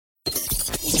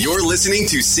You're listening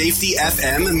to Safety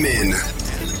FM Min.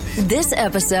 This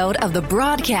episode of the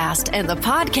broadcast and the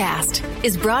podcast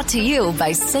is brought to you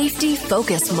by Safety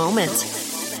Focus Moment.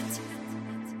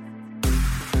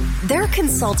 They're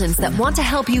consultants that want to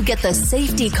help you get the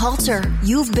safety culture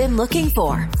you've been looking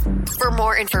for. For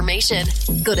more information,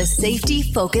 go to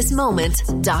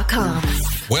safetyfocusmoment.com.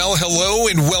 Well, hello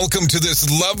and welcome to this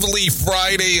lovely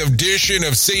Friday edition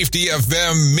of Safety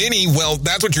FM Mini. Well,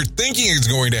 that's what you're thinking is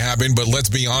going to happen, but let's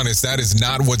be honest, that is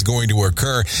not what's going to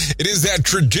occur. It is that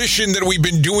tradition that we've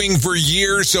been doing for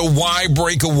years, so why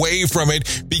break away from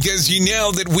it? Because you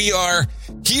know that we are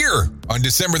here on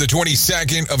December the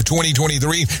 22nd of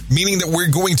 2023, meaning that we're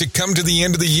going to come to the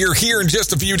end of the year here in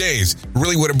just a few days.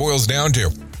 Really what it boils down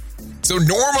to. So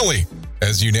normally,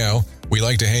 as you know, we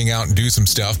like to hang out and do some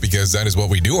stuff because that is what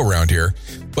we do around here.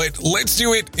 But let's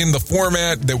do it in the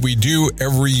format that we do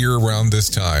every year around this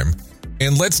time.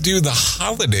 And let's do the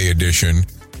holiday edition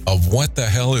of what the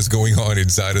hell is going on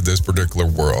inside of this particular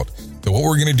world. So what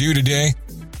we're going to do today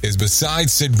is,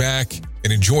 besides sit back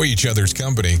and enjoy each other's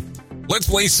company, let's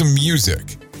play some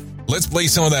music. Let's play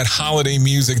some of that holiday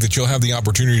music that you'll have the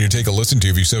opportunity to take a listen to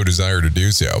if you so desire to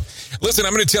do so. Listen,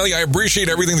 I'm going to tell you, I appreciate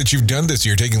everything that you've done this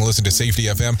year, taking a listen to Safety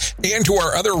FM and to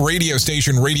our other radio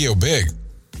station, Radio Big.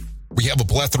 We have a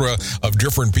plethora of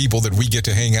different people that we get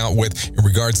to hang out with in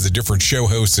regards to the different show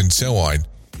hosts and so on.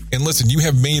 And listen, you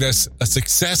have made us a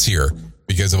success here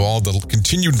because of all the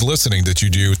continued listening that you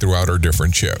do throughout our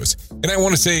different shows. And I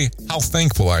want to say how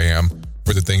thankful I am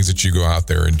for the things that you go out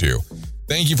there and do.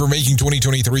 Thank you for making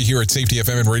 2023 here at Safety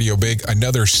FM and Radio Big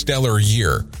another stellar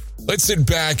year. Let's sit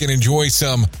back and enjoy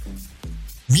some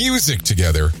music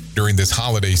together during this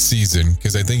holiday season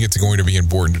because I think it's going to be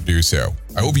important to do so.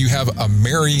 I hope you have a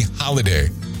merry holiday,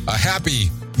 a happy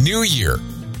new year,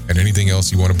 and anything else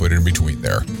you want to put in between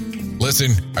there.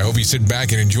 Listen, I hope you sit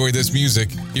back and enjoy this music.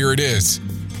 Here it is.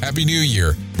 Happy New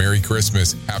Year, Merry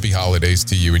Christmas, Happy Holidays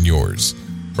to you and yours.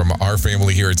 From our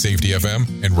family here at Safety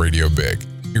FM and Radio Big.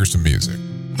 Here's some music.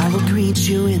 I will greet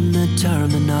you in the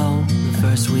terminal the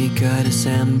first week of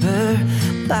December.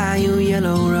 Buy you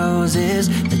yellow roses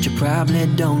that you probably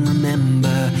don't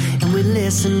remember. And we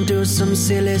listen to some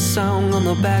silly song on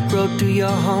the back road to your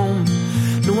home.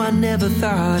 No, I never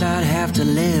thought I'd have to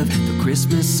live the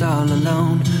Christmas all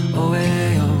alone. Oh,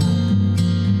 hey, oh.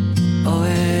 Oh,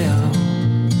 hey, oh.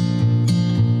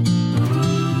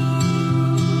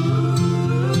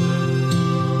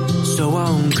 So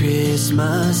on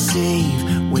Christmas Eve,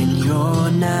 when you're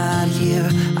not here,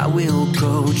 I will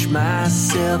coach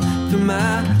myself through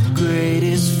my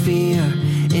greatest fear.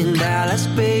 And I'll ask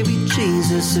baby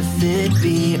Jesus if it'd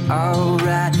be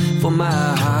alright for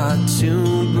my heart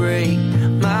to break,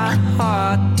 my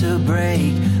heart to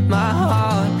break, my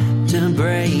heart to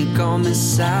break on this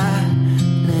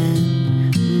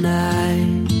silent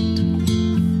night.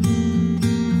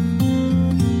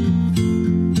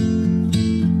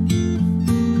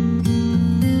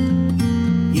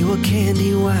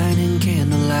 Candy, wine, and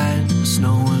candlelight,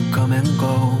 snow would come and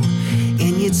go,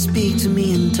 and you'd speak to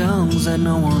me in tongues that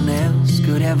no one else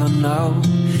could ever know.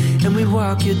 And we'd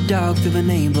walk your dog through the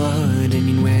neighborhood, and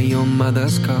you'd wear your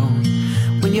mother's coat.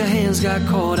 When your hands got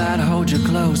cold, I'd hold you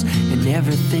close, and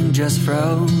everything just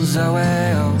froze. Oh,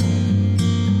 hey, oh.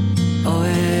 Oh,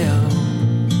 hey, oh.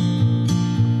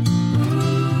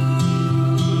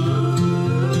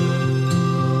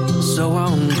 So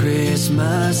on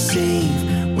Christmas Eve,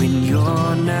 when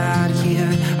you're not here,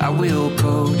 I will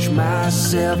coach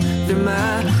myself through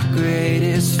my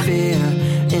greatest fear.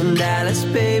 And I'll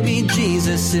ask baby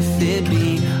Jesus if it'd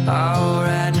be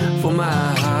alright for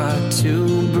my heart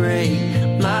to break,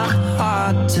 my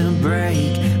heart to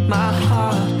break, my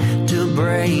heart to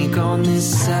break on this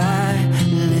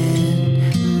silent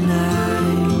night.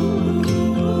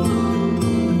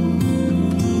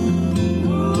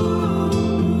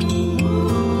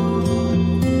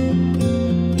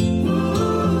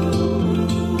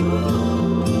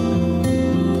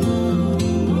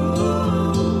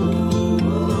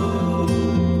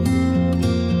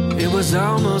 It's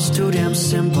almost too damn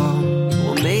simple.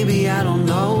 Well, maybe I don't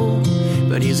know,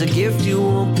 but here's a gift you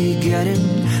won't be getting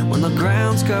when the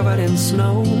ground's covered in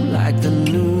snow, like the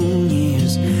New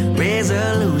Year's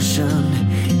resolution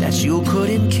that you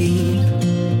couldn't keep.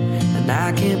 And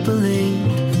I can't believe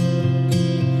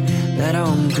that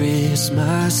on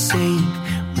Christmas Eve,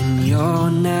 when you're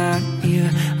not here,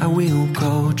 I will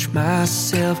coach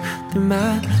myself through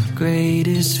my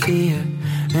greatest fear.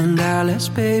 And I'll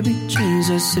ask baby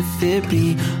Jesus if it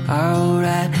be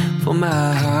alright for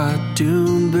my heart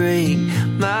to break,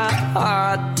 my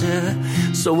heart to.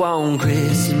 So on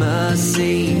Christmas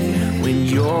Eve, when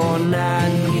you're not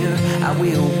here, I I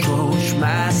will push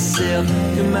myself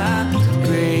to my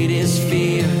greatest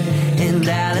fear. And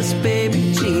Dallas,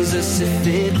 baby, Jesus, if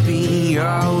it be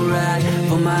alright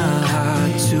for my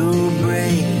heart to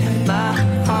break, my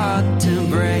heart to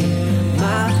break,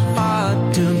 my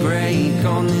heart to break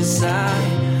on this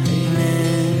silent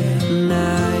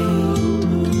night.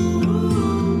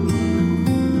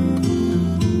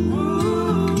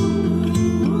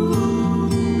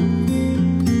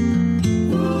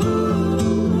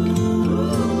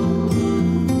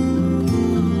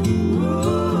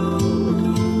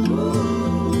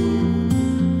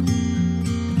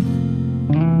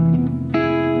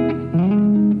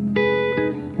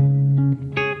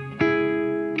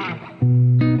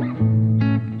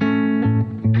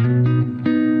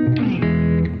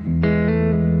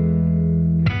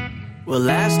 Well,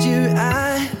 last year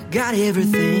I got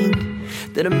everything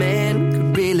that a man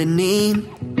could really need.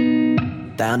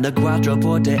 Found a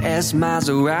Quattroporte S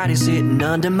Maserati sitting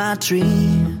under my tree.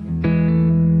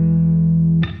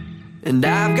 And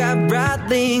I've got bright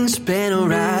things,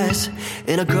 Panerais,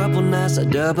 and a couple nice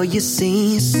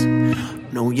WCs.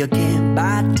 No, you can't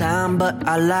buy time, but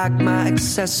I like my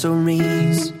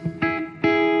accessories.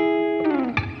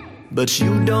 But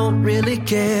you don't really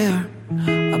care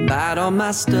about all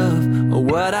my stuff or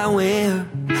what I wear.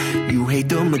 You hate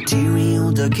the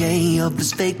material decay of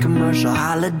this fake commercial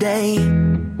holiday.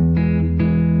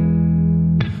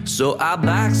 So I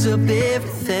box up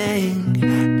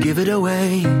everything, give it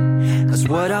away. That's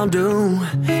what I'll do,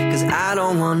 'cause I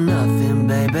don't want nothing,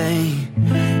 baby,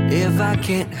 if I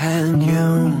can't have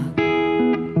you.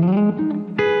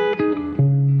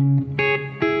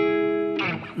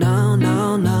 No,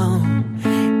 no, no,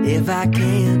 if I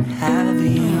can't have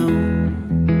you.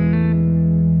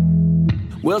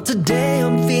 Well, today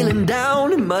I'm feeling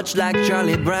down, and much like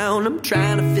Charlie Brown, I'm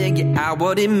trying to figure out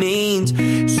what it means.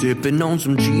 Sipping on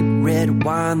some cheap red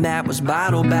wine that was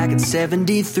bottled back in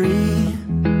 '73.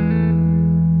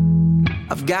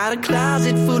 I've got a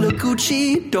closet full of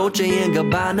Gucci, Dolce &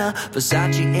 Gabbana,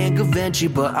 Versace and Givenchy,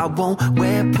 but I won't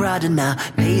wear Prada now.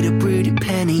 Paid a pretty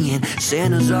penny and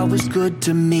Santa's always good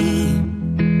to me.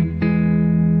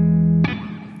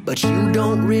 But you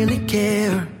don't really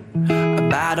care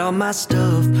about all my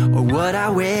stuff or what I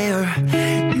wear.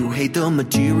 You hate the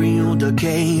material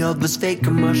decay of this fake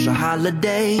commercial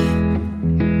holiday.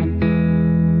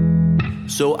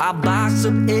 So I box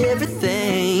up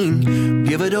everything,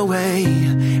 give it away.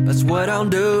 That's what I'll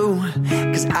do,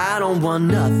 'cause I don't want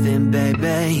nothing,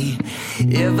 baby,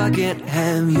 if I can't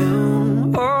have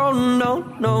you. Oh no,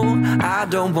 no, I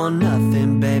don't want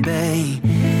nothing, baby,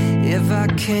 if I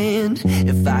can't.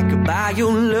 If I could buy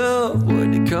your love,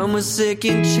 would it come with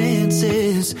second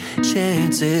chances?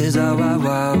 Chances, oh, oh,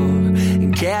 oh.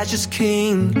 And cash is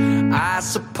king, I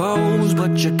suppose,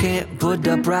 but you can't put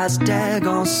the price tag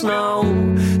on snow.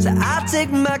 So I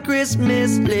take my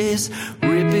Christmas list,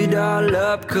 rip it all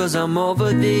up, 'cause I'm over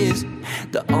this.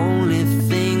 The only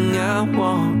thing I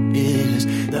want is,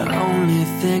 the only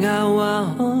thing I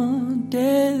want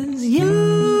is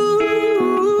you.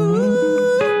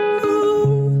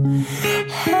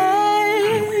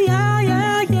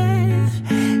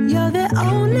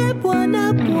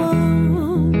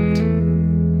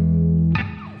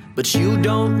 But you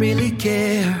don't really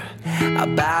care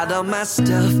about all my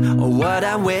stuff or what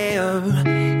I wear.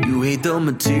 You hate the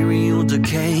material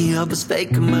decay of this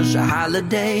fake commercial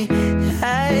holiday.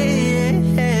 Hey,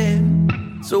 yeah.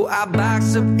 So I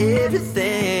box up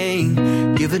everything,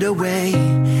 give it away.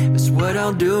 That's what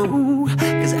I'll do,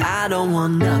 'cause I don't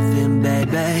want nothing,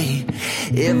 baby,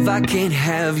 if I can't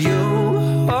have you.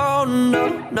 Oh no,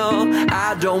 no, I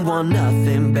don't want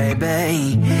nothing,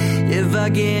 baby, if I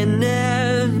can't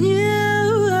have you.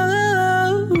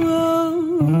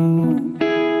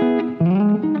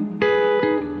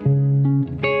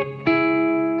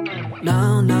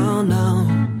 No, no, no,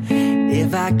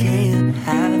 if I can't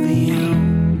have you.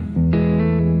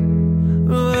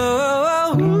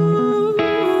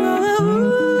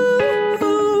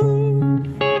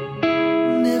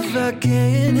 If I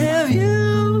can't have you.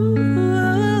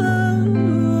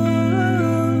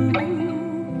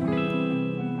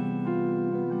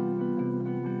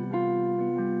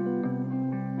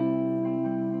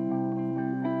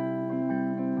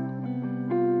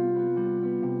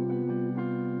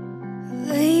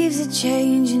 Leaves are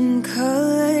changing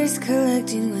colors,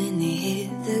 collecting when they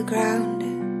hit the ground.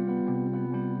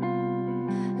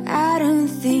 I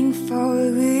don't think fall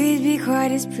would be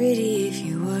quite as pretty if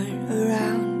you weren't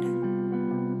around.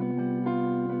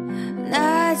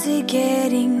 Nights are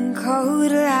getting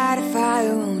cold, light a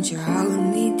fire, won't you hold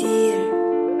me dear?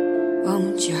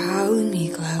 Won't you hold me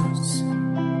close?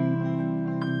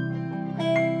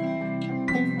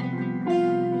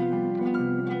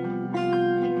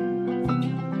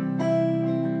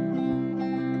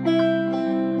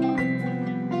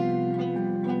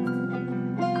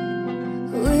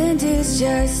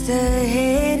 just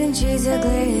ahead and trees are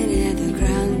glaring at the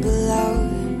ground below.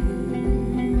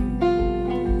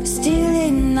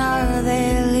 Stealing all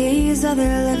their leaves, all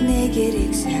their love naked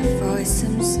except for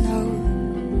some snow.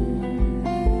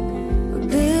 We're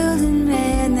building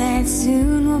men that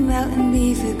soon will melt and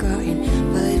be forgotten,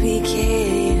 but we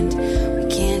can't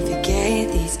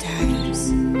forget these times.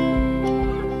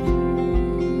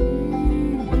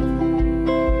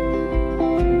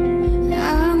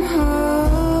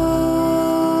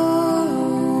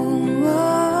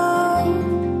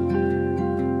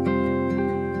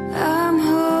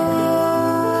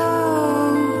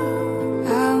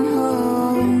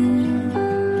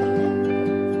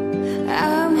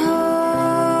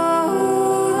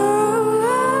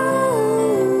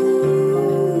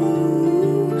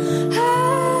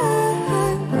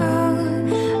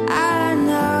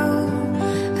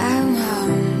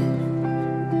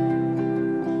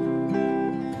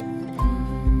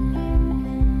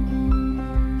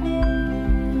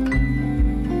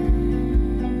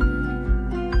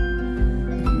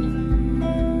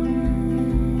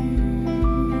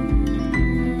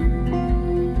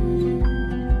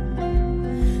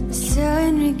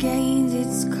 Regains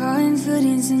its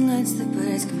confidence and lets the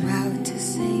birds come out to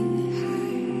sing.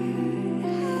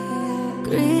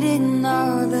 Greeting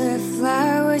all the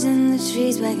flowers and the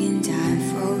trees back in time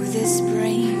for the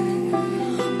spring.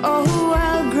 Oh,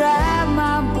 I'll grab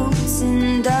my boots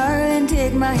and darling,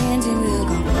 take my hands and we'll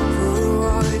go for a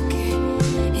walk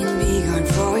and be gone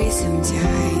for some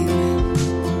time.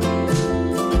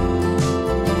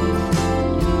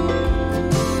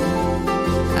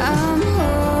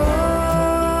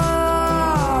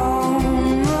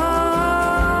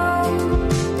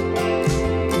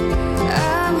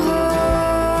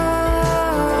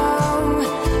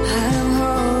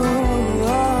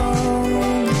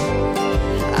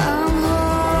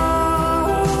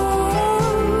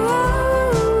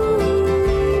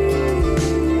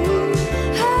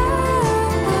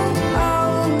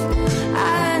 Oh,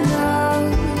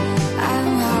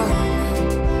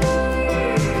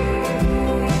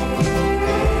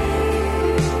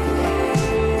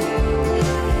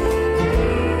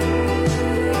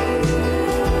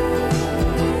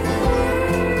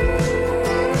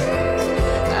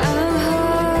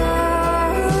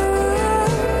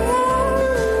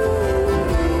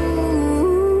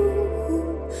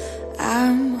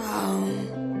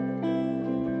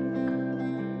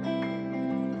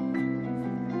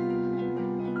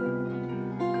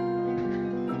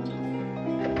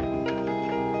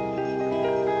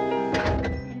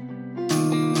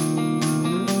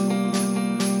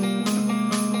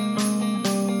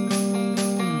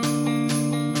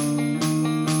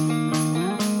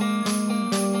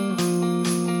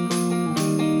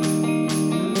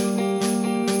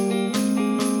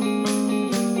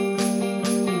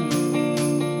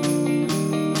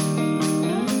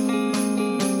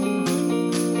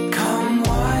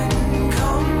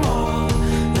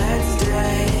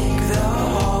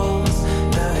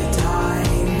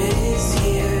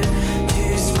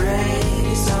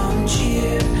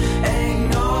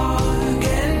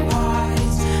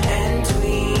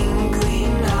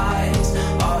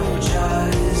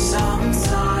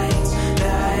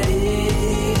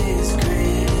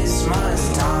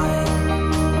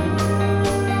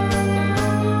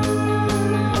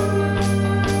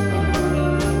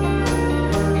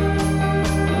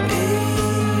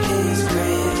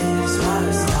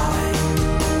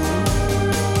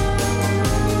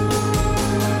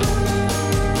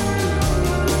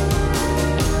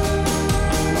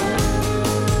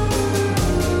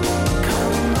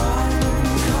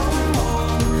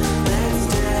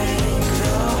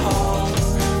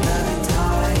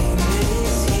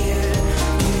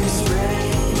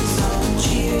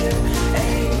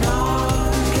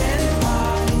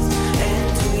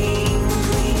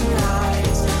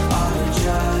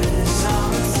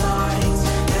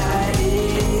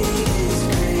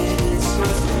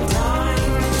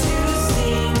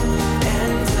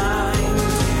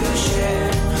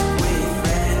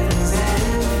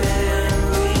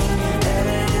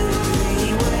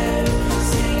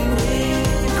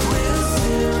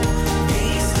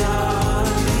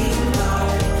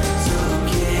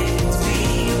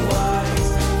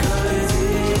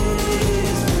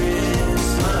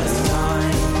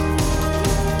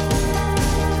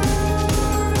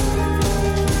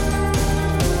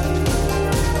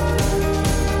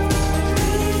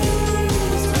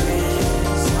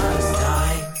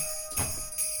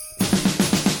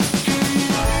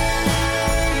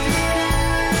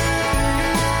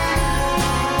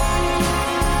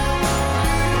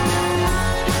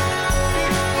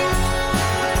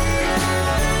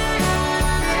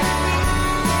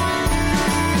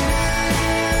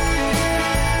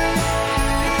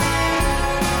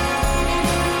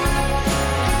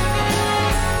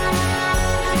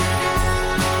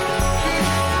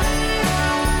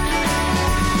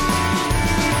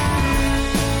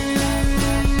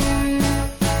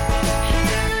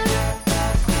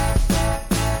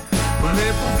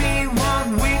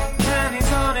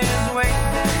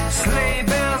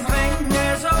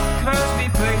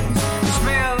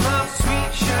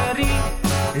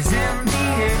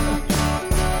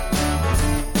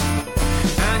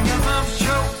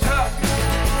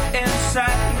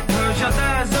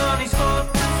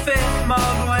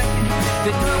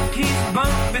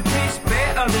 it tastes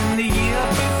better than the year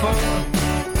before.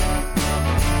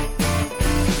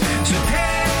 So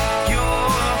take your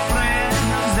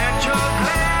friends that you're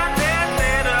glad that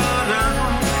they're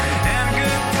around, and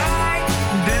good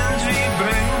tidings we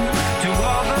bring to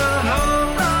all the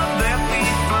love that we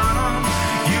found.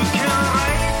 You can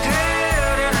write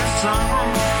it in a song,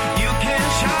 you can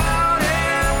shout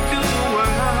it to the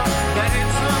world that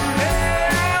it's a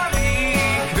Merry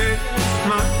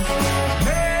Christmas,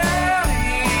 Merry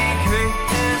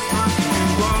Christmas to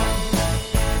all.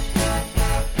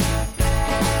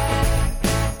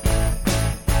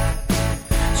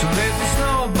 So let the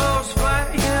snowballs fly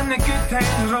and the good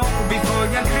times roll before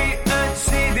you greet and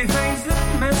see the things that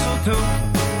mistletoe.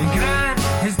 And Gran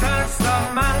has danced the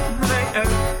man right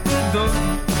out the door.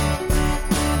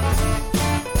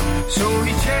 So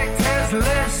he checked his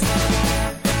list.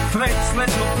 Fritz,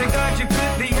 let's hope to God you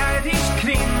put the Irish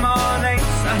cream on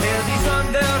ice. I heard he's on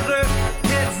the roof,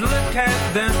 kids look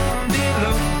at them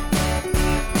below.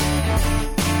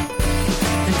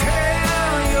 And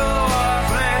tell your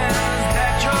friends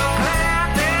that you're glad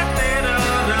that they're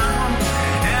around,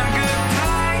 and good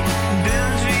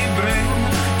tidings we bring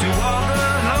to all the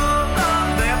love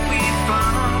that we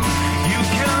found. You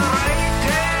can write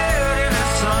it in a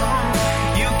song,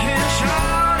 you can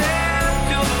shout it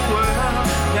to the world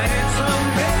that it's a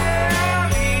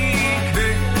Merry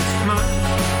Christmas,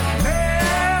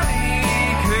 Merry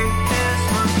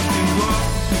Christmas to all.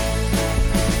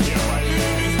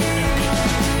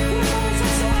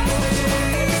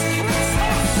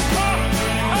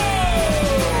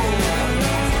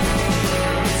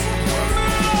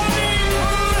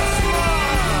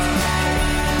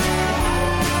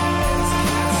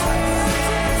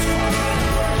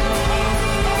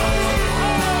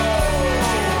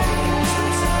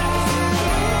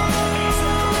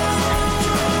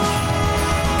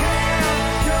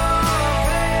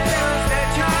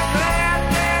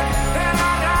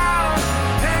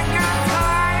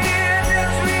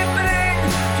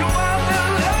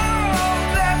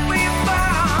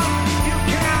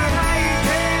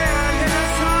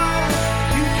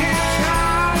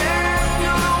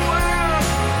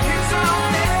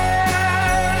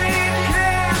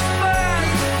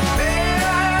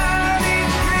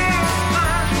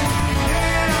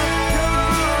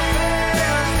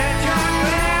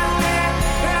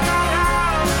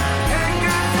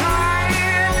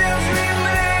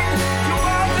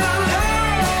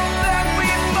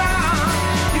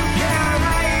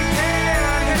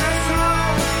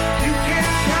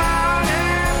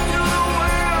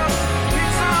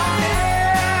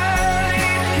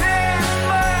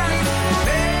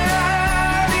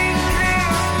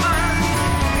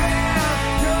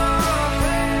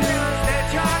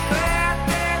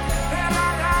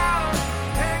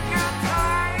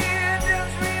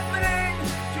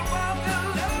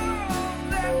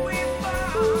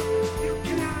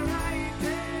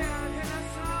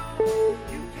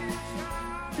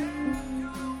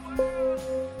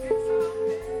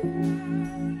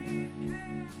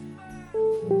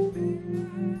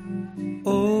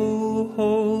 Oh,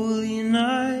 holy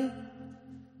night,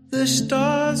 the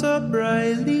stars are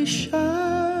brightly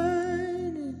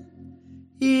shining.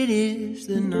 It is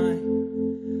the night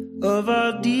of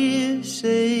our dear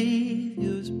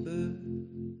Savior's birth.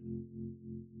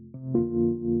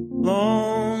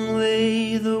 Long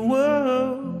lay the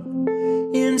world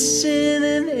in sin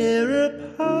and error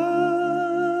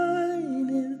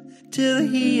pining, till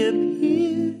he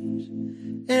appears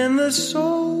and the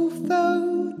soul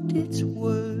felt its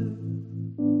worth.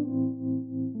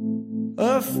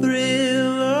 A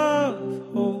thrill of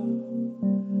hope,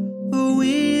 the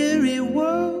weary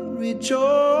world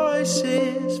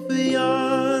rejoices, for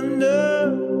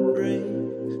yonder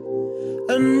breaks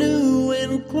a new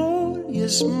and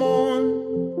glorious morn.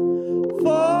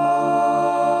 Fall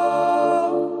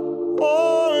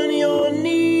on your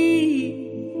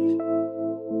knees,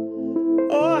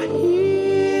 or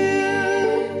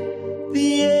hear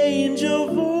the angel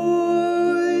voices.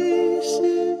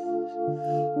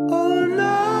 Oh,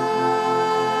 night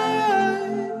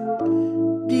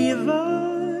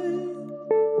divine,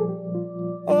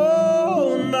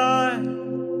 oh, night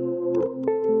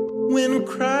when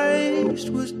Christ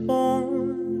was born.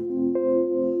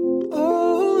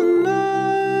 Oh,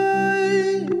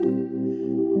 night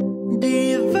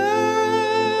divine,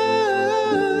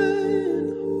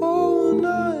 oh,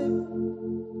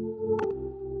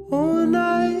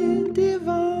 night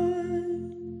divine.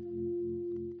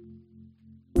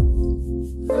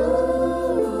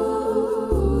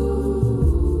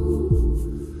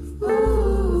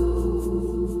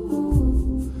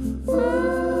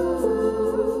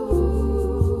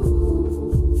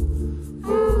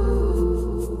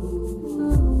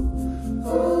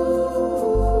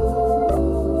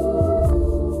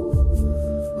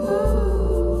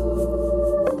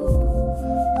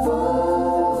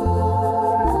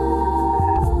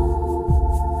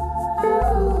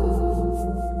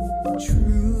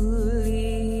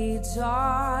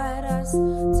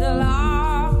 us to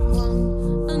love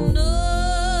one another.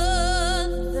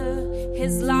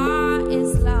 His law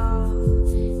is love,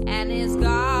 and his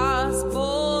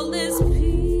gospel is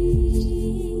peace.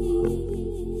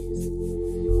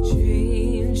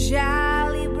 Chains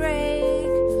shall he break,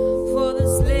 for the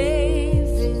slave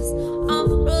is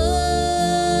under,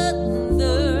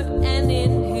 and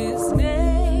in his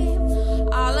name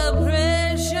all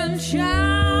oppression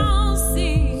shall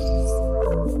cease.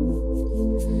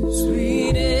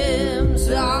 Sweet hymns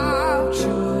of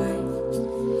joy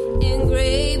in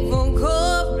grateful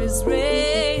chorus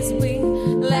raise we,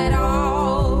 let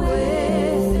all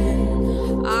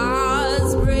within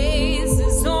us praise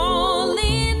his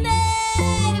holy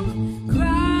name.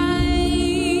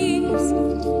 Christ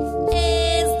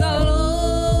is the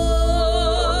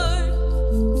Lord.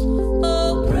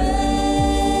 Oh,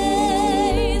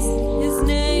 praise his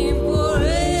name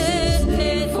forever.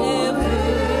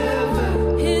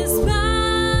 His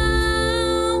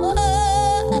power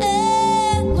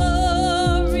and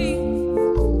glory.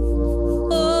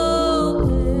 Oh,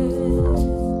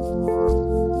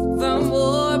 the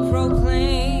more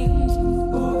proclaim.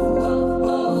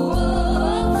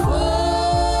 Fall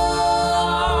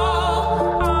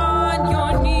on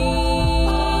your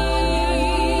knees.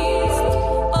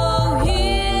 Oh,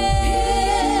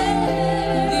 hear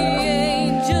the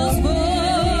angels'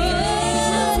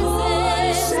 voices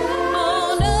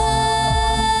on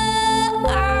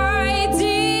earth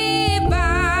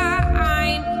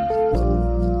divine.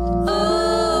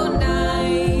 Oh,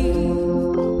 night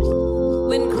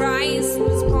when Christ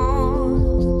was born.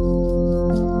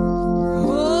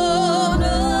 Oh,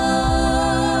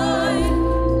 night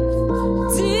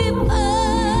divine.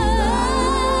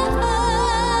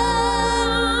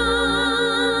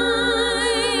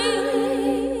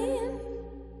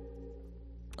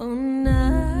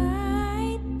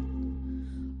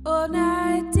 Oh,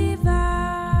 night divine.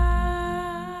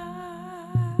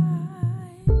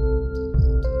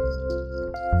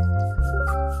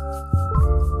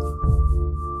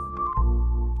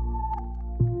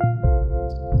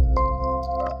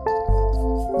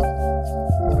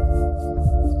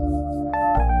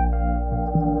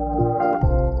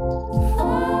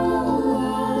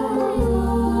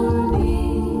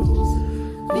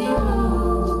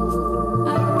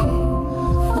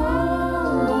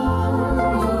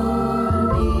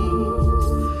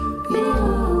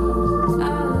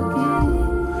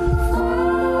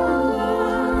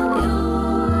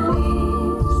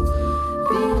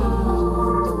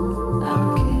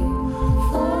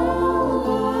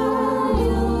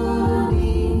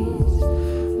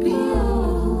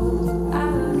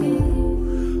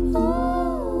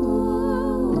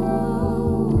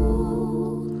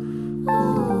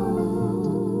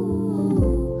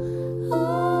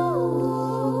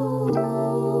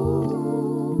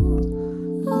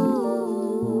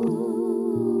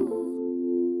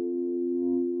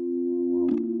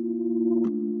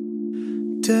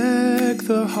 Deck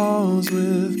the halls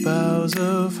with boughs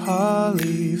of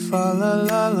holly, fa la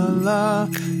la la la,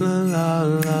 la la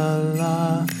la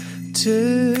la.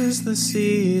 'Tis the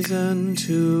season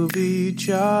to be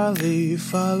jolly,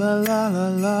 fa la la la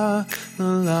la,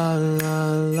 la la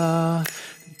la la.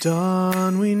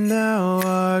 Don we now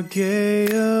our gay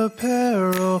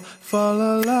apparel, fa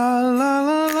la la la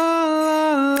la la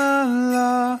la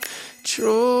la.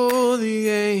 Troll the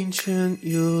ancient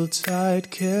Yuletide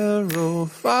carol,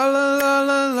 fa la la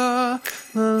la la,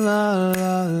 la la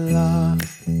la la.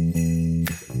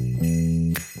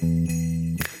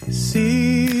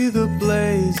 See the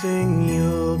blazing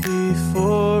Yule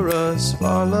before us,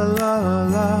 fa la la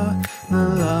la la,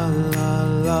 la la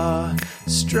la.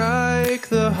 Strike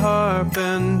the harp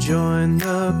and join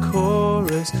the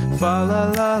chorus, fa la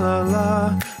la la la,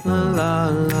 la la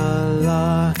la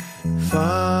la.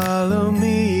 Follow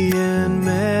me in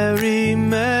merry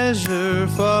measure,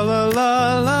 fa la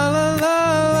la la la la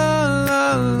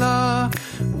la la.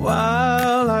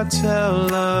 While I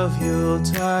tell of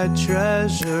Yuletide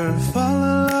treasure, fa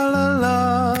la la la la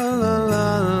la la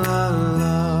la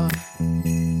la.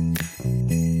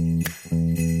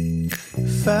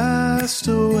 Fast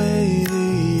away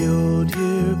the old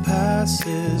year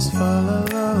passes, fa la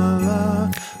la la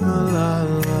la la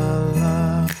la la.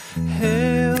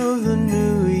 Hail the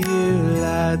new year,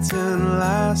 lads and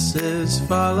lasses,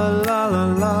 fa la la la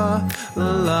la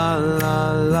la la la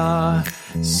la.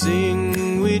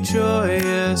 Sing we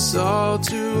joyous all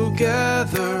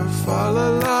together, fa la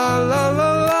la la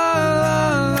la la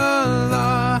la la.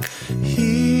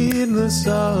 Heedless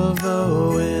of the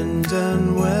wind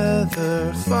and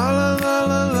weather, fa la la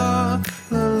la la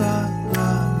la la la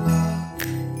la.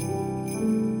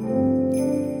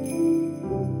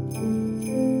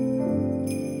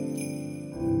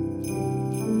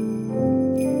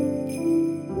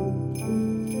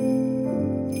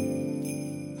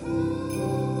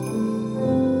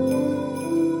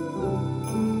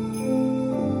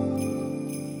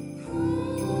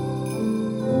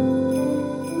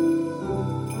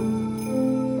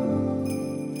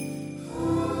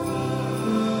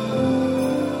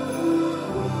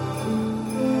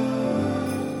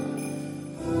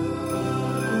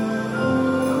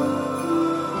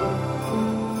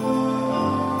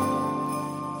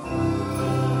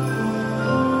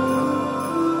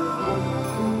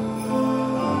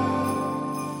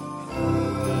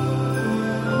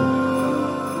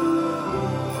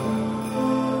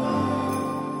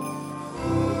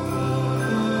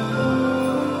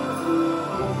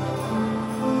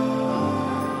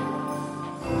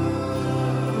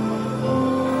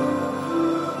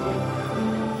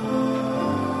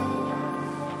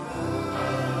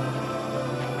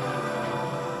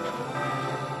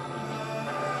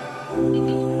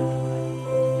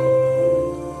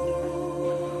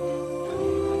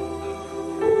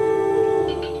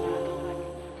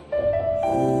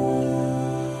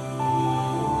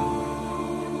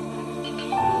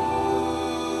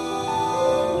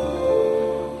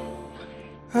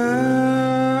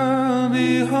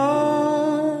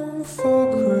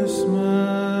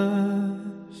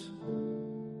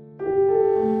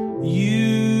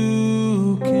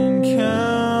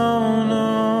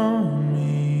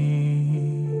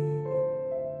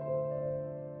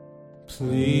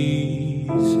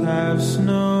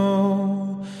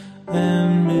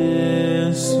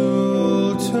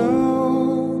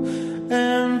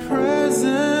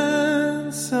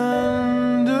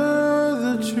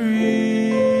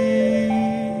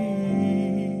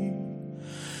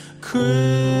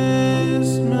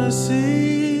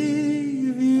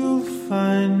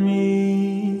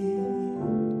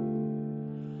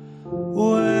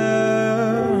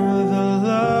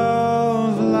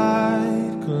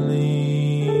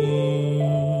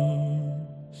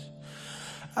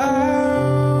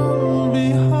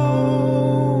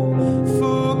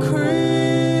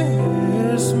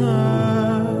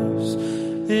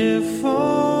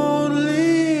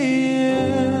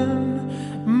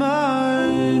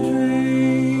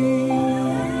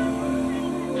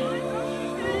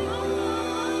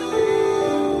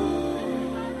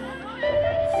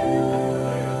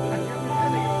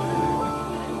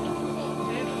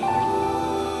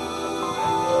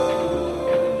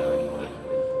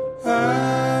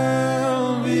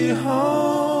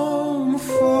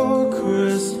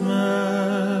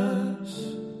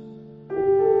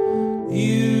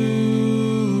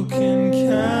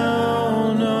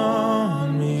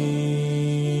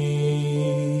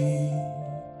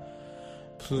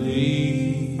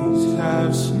 Please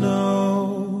have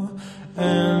snow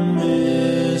and mistletoe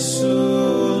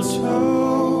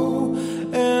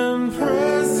and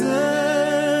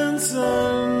presents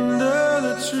under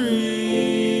the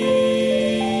tree.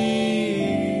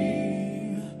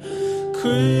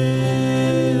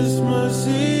 Christmas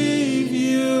Eve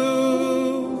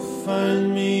you'll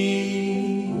find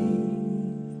me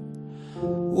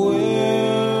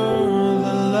where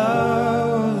the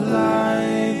love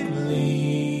light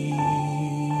gleams.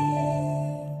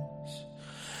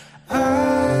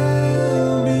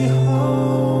 I'll be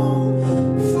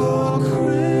home for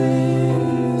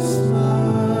Christmas,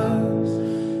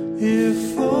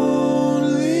 if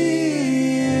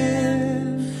only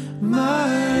in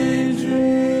my dream.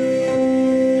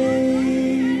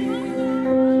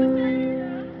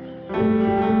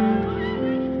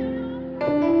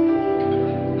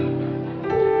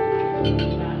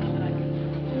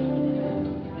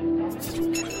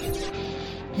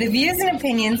 The views and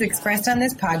opinions expressed on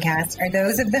this podcast are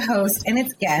those of the host and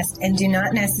its guest and do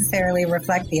not necessarily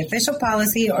reflect the official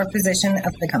policy or position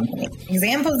of the company.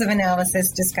 Examples of analysis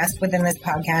discussed within this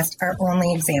podcast are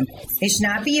only examples. They should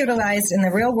not be utilized in the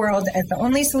real world as the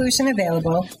only solution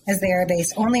available, as they are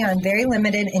based only on very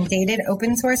limited and dated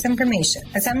open source information.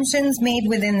 Assumptions made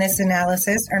within this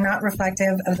analysis are not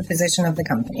reflective of the position of the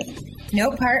company.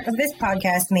 No part of this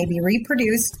podcast may be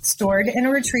reproduced, stored in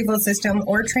a retrieval system,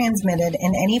 or transmitted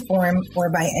in any form or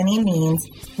by any means,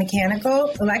 mechanical,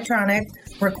 electronic,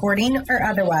 recording, or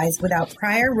otherwise, without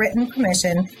prior written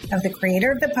permission of the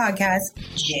creator of the podcast,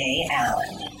 Jay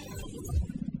Allen.